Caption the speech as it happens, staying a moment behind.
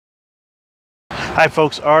Hi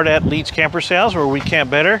folks, Art at Leach Camper Sales, where we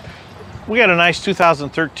camp better. We got a nice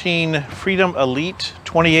 2013 Freedom Elite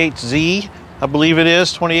 28Z, I believe it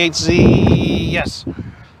is, 28Z, yes.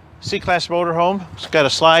 C-Class motorhome, it's got a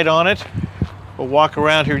slide on it. We'll walk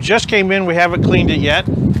around here. Just came in, we haven't cleaned it yet.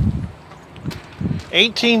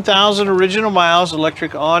 18,000 original miles,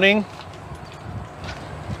 electric awning.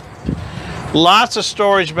 Lots of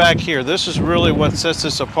storage back here. This is really what sets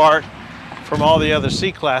this apart from all the other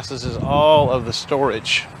C-Classes, is all of the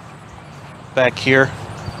storage back here.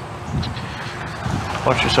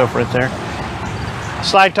 Watch yourself right there.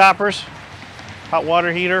 Slide toppers, hot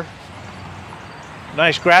water heater,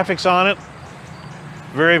 nice graphics on it.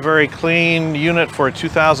 Very, very clean unit for a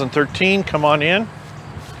 2013. Come on in.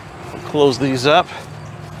 We'll close these up.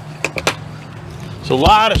 So a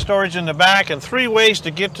lot of storage in the back and 3 ways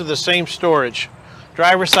to get to the same storage.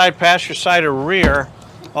 Driver's side, passenger side, or rear,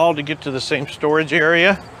 all to get to the same storage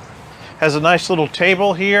area. Has a nice little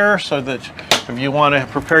table here so that if you want to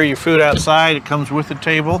prepare your food outside, it comes with the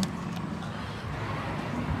table.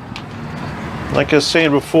 Like I was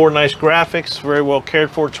saying before, nice graphics, very well cared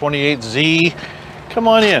for, 28Z. Come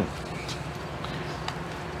on in.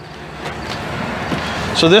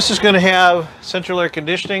 So this is going to have central air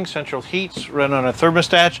conditioning, central heats, run on a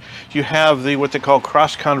thermostat. You have the what they call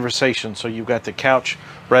cross conversation. So you've got the couch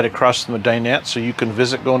right across from the dinette, so you can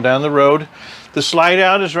visit going down the road. The slide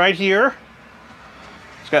out is right here.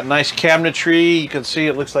 It's got nice cabinetry. You can see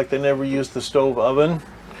it looks like they never used the stove oven.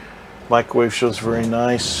 Microwave shows very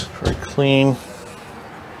nice, very clean.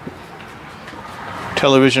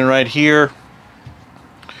 Television right here.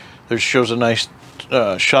 There shows a nice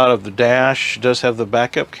shot of the dash. It does have the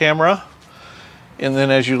backup camera. And then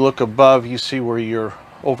as you look above, you see where your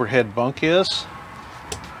overhead bunk is.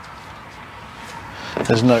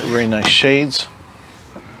 There's very nice shades.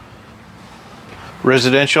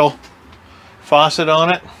 Residential faucet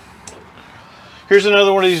on it. Here's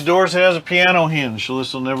another one of these doors that has a piano hinge, so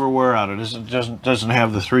this will never wear out. It doesn't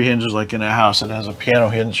have the 3 hinges like in a house. It has a piano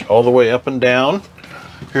hinge all the way up and down.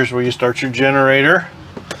 Here's where you start your generator.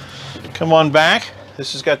 Come on back.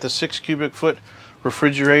 This has got the 6 cubic foot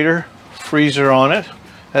refrigerator, freezer on it.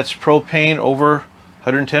 That's propane over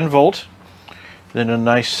 110 volt. Then a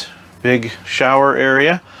nice big shower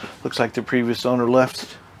area. Looks like the previous owner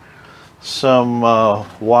left some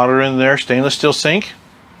water in there. Stainless steel sink.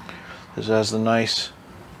 This has the nice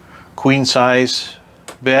queen size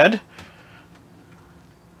bed.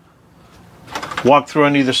 Walk through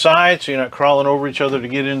on either side so you're not crawling over each other to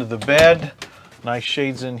get into the bed. Nice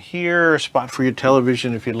shades in here, a spot for your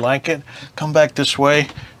television if you'd like it. Come back this way.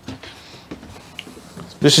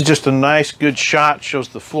 This is just a nice, good shot. Shows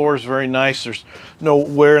the floor is very nice. There's no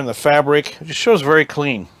wear in the fabric. It just shows very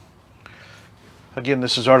clean. Again,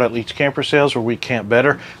 this is Art at Leach Camper Sales, where we camp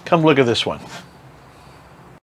better. Come look at this one.